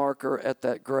small marker at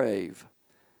that grave.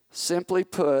 Simply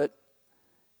put,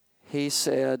 he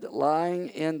said, lying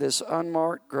in this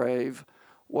unmarked grave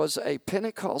was a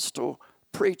Pentecostal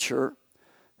preacher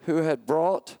who had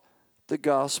brought the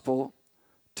gospel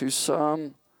to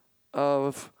some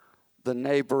of the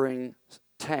neighboring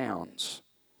towns.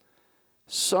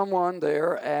 Someone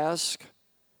there asked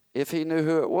if he knew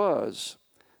who it was.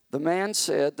 The man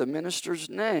said the minister's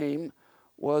name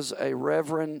was a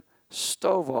Reverend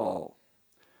Stovall.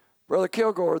 Brother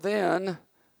Kilgore then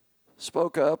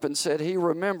spoke up and said he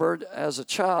remembered as a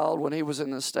child when he was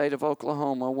in the state of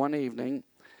Oklahoma one evening.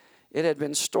 It had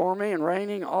been stormy and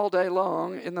raining all day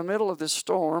long. In the middle of this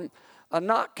storm, a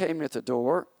knock came at the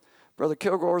door. Brother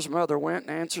Kilgore's mother went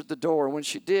and answered the door. When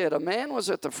she did, a man was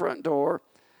at the front door,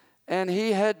 and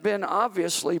he had been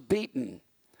obviously beaten.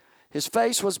 His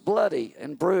face was bloody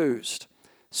and bruised.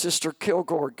 Sister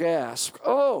Kilgore gasped,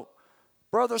 "Oh,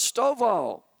 Brother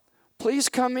Stovall, please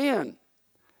come in."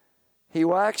 He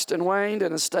waxed and waned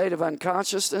in a state of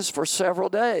unconsciousness for several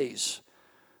days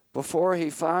before he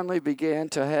finally began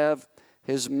to have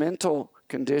his mental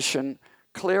condition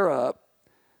clear up.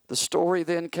 The story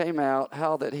then came out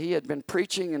how that he had been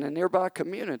preaching in a nearby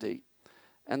community,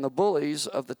 and the bullies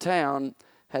of the town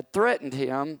had threatened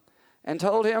him and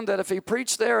told him that if he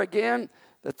preached there again,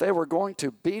 that they were going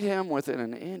to beat him within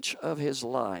an inch of his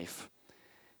life.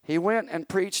 He went and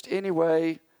preached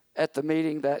anyway at the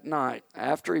meeting that night.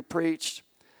 After he preached,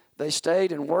 they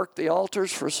stayed and worked the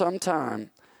altars for some time.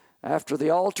 After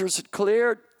the altars had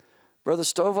cleared, Brother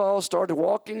Stovall started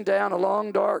walking down a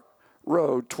long, dark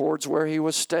road towards where he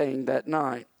was staying that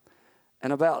night.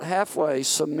 And about halfway,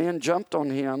 some men jumped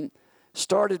on him,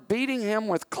 started beating him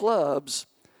with clubs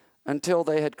until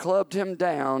they had clubbed him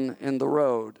down in the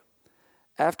road.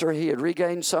 After he had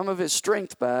regained some of his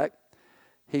strength back,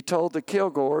 he told the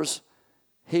Kilgores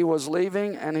he was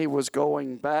leaving and he was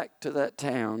going back to that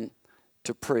town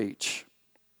to preach.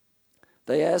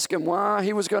 They asked him why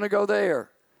he was going to go there,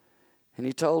 and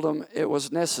he told them it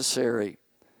was necessary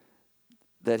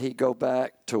that he go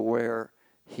back to where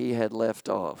he had left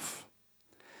off.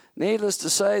 Needless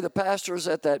to say, the pastors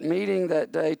at that meeting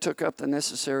that day took up the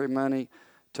necessary money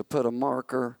to put a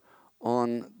marker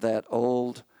on that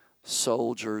old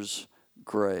soldier's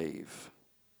grave.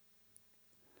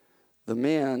 The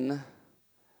men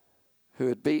who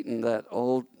had beaten that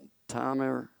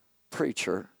old-timer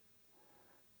preacher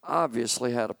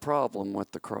obviously had a problem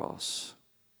with the cross.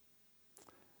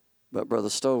 But Brother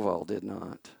Stovall did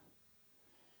not.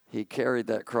 He carried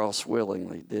that cross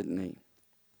willingly, didn't he?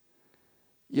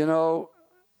 You know,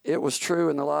 it was true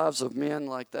in the lives of men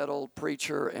like that old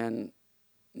preacher and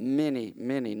many,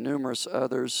 numerous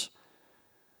others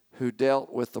who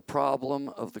dealt with the problem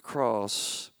of the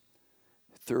cross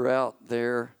throughout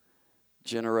their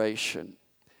generation.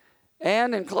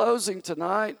 And in closing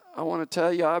tonight, I want to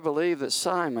tell you, I believe that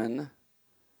Simon,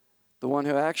 the one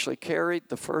who actually carried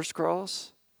the first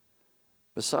cross,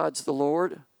 besides the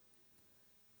Lord,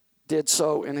 did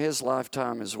so in his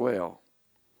lifetime as well.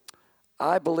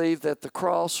 I believe that the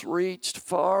cross reached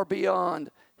far beyond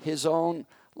his own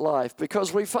life,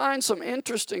 because we find some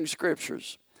interesting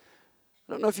scriptures.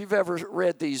 I don't know if you've ever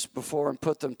read these before and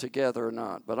put them together or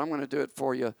not, but I'm going to do it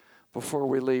for you before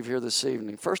we leave here this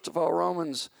evening. First of all,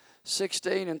 Romans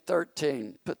 16 and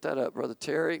 13. Put that up, Brother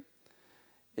Terry.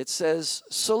 It says,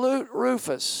 "Salute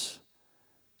Rufus,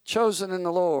 chosen in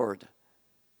the Lord,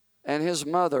 and his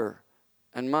mother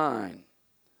and mine."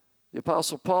 The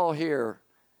Apostle Paul here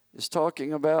is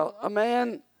talking about a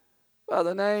man by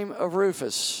the name of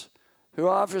Rufus, who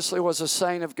obviously was a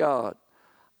saint of God.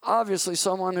 Obviously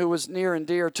someone who was near and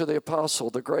dear to the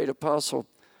apostle, the great apostle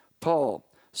Paul.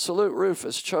 Salute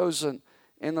Rufus, chosen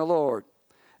in the Lord.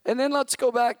 And then let's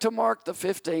go back to Mark the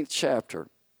 15th chapter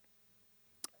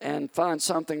and find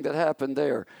something that happened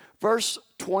there. Verse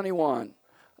 21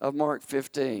 of Mark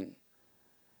 15.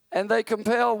 "And they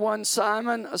compel one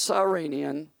Simon, a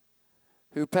Cyrenian,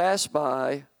 who passed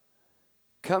by,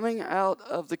 coming out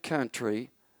of the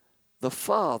country, the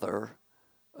father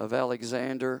of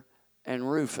Alexander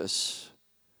and Rufus,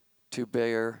 to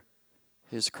bear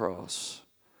his cross."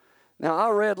 Now, I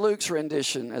read Luke's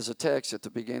rendition as a text at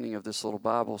the beginning of this little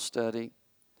Bible study,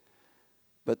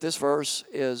 but this verse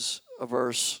is a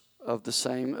verse of the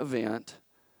same event.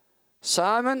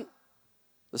 Simon,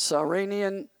 the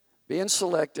Cyrenian, being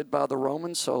selected by the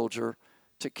Roman soldier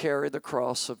to carry the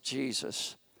cross of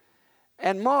Jesus.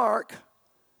 And Mark,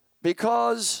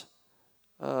 because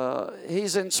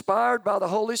he's inspired by the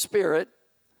Holy Spirit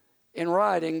in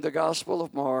writing the Gospel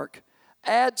of Mark,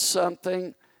 adds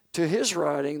something to his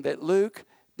writing that Luke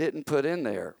didn't put in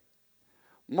there.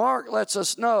 Mark lets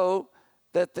us know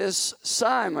that this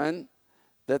Simon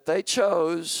that they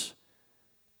chose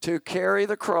to carry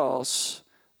the cross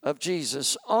of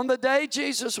Jesus on the day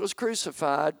Jesus was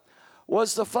crucified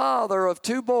was the father of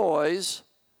two boys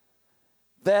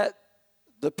that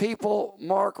the people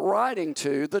Mark writing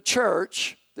to, the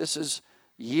church, this is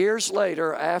years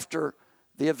later after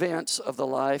the events of the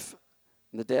life,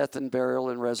 the death and burial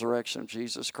and resurrection of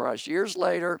Jesus Christ. Years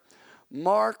later,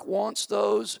 Mark wants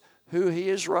those who he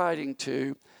is writing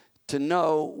to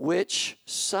know which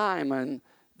Simon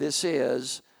this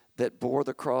is that bore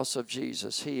the cross of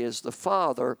Jesus. He is the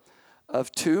father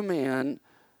of two men,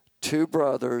 two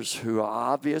brothers who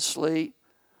obviously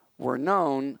were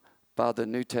known by the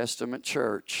New Testament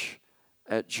church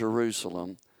at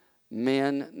Jerusalem,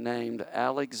 men named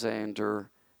Alexander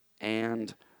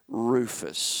and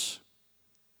Rufus.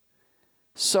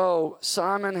 So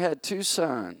Simon had two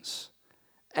sons,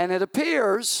 and it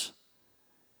appears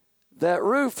that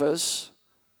Rufus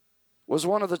was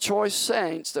one of the choice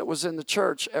saints that was in the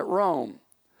church at Rome,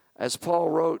 as Paul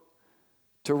wrote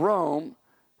to Rome,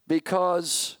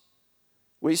 because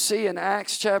we see in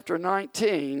Acts chapter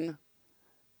 19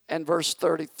 and verse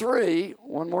 33,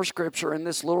 one more scripture in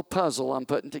this little puzzle I'm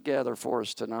putting together for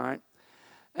us tonight.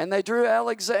 "And they drew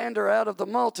Alexander out of the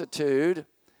multitude."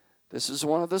 This is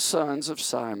one of the sons of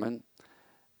Simon.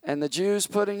 "And the Jews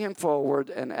putting him forward,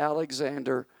 and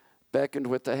Alexander beckoned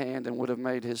with the hand and would have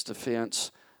made his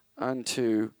defense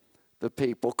unto the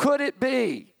people." Could it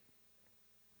be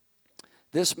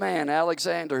This man,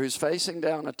 Alexander, who's facing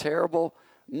down a terrible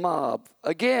mob,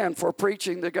 again for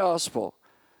preaching the gospel.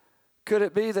 Could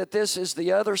it be that this is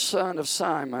the other son of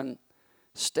Simon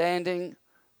standing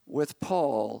with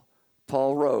Paul?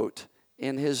 Paul wrote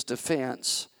in his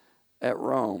defense at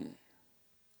Rome.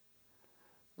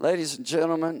 Ladies and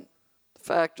gentlemen, the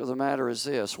fact of the matter is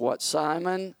this. What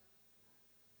Simon,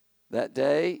 that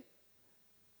day,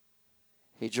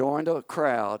 he joined a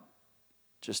crowd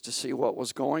just to see what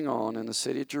was going on in the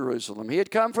city of Jerusalem. He had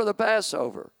come for the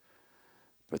Passover,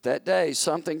 but that day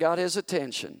something got his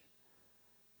attention,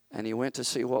 and he went to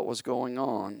see what was going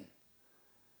on.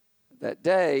 That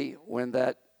day when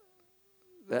that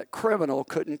criminal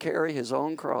couldn't carry his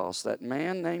own cross, that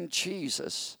man named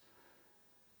Jesus,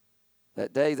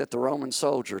 that day that the Roman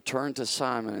soldier turned to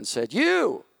Simon and said,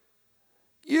 You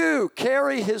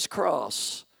carry his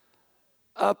cross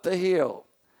up the hill.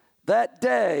 That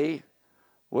day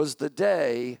was the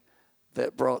day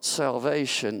that brought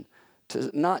salvation to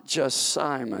not just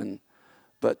Simon,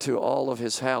 but to all of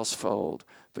his household,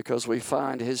 because we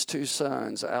find his two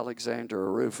sons, Alexander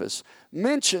or Rufus,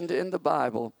 mentioned in the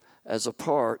Bible as a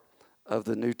part of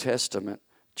the New Testament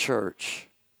church.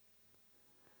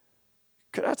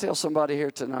 Could I tell somebody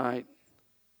here tonight,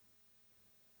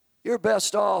 you're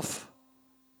best off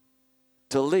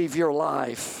to leave your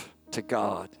life to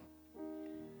God.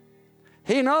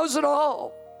 He knows it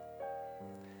all.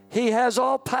 He has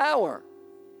all power.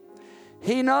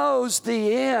 He knows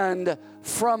the end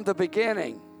from the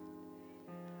beginning.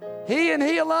 He and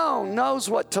He alone knows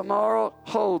what tomorrow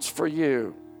holds for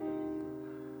you.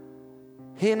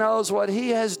 He knows what He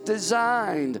has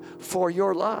designed for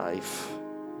your life.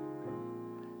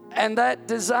 And that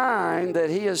design that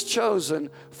He has chosen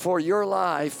for your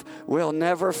life will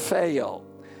never fail.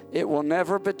 It will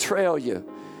never betray you.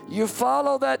 You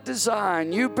follow that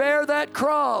design. You bear that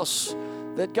cross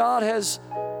that God has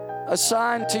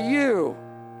assigned to you.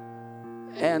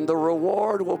 And the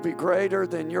reward will be greater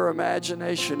than your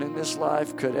imagination in this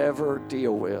life could ever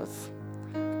deal with,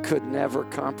 could never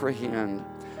comprehend.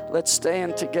 Let's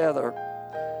stand together.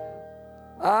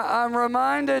 I'm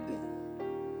reminded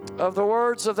of the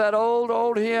words of that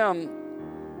old hymn.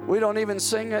 We don't even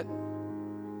sing it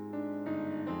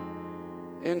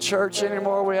in church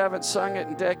anymore. We haven't sung it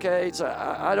in decades.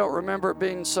 I don't remember it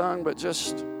being sung, but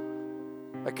just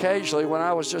occasionally when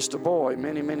I was just a boy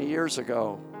many years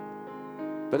ago.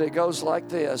 But it goes like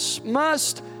this.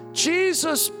 Must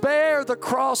Jesus bear the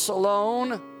cross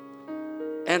alone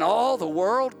and all the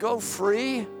world go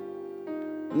free?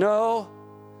 No,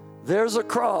 there's a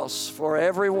cross for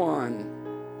everyone,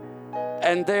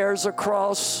 and there's a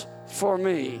cross for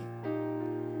me.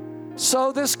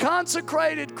 So this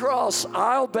consecrated cross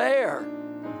I'll bear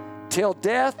till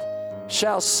death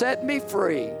shall set me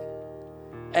free,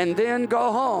 and then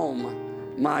go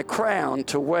home my crown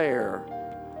to wear,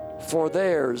 for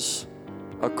there's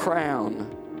a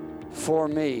crown for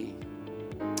me.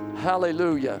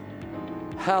 Hallelujah.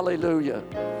 Hallelujah.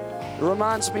 It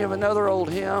reminds me of another old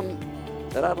hymn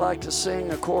that I'd like to sing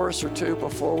a chorus or two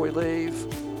before we leave,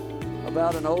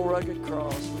 about an old rugged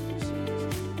cross.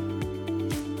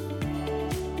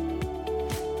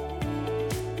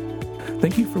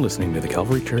 Thank you for listening to the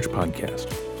Calvary Church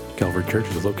Podcast. Calvary Church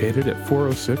is located at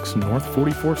 406 North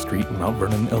 44th Street in Mount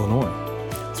Vernon,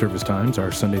 Illinois. Service times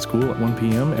are Sunday school at 1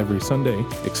 p.m. every Sunday,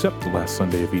 except the last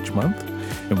Sunday of each month,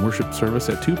 and worship service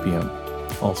at 2 p.m.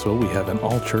 Also, we have an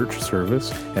all-church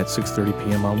service at 6:30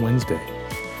 p.m. on Wednesday.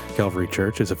 Calvary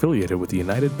Church is affiliated with the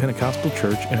United Pentecostal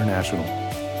Church International.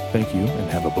 Thank you, and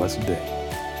have a blessed day.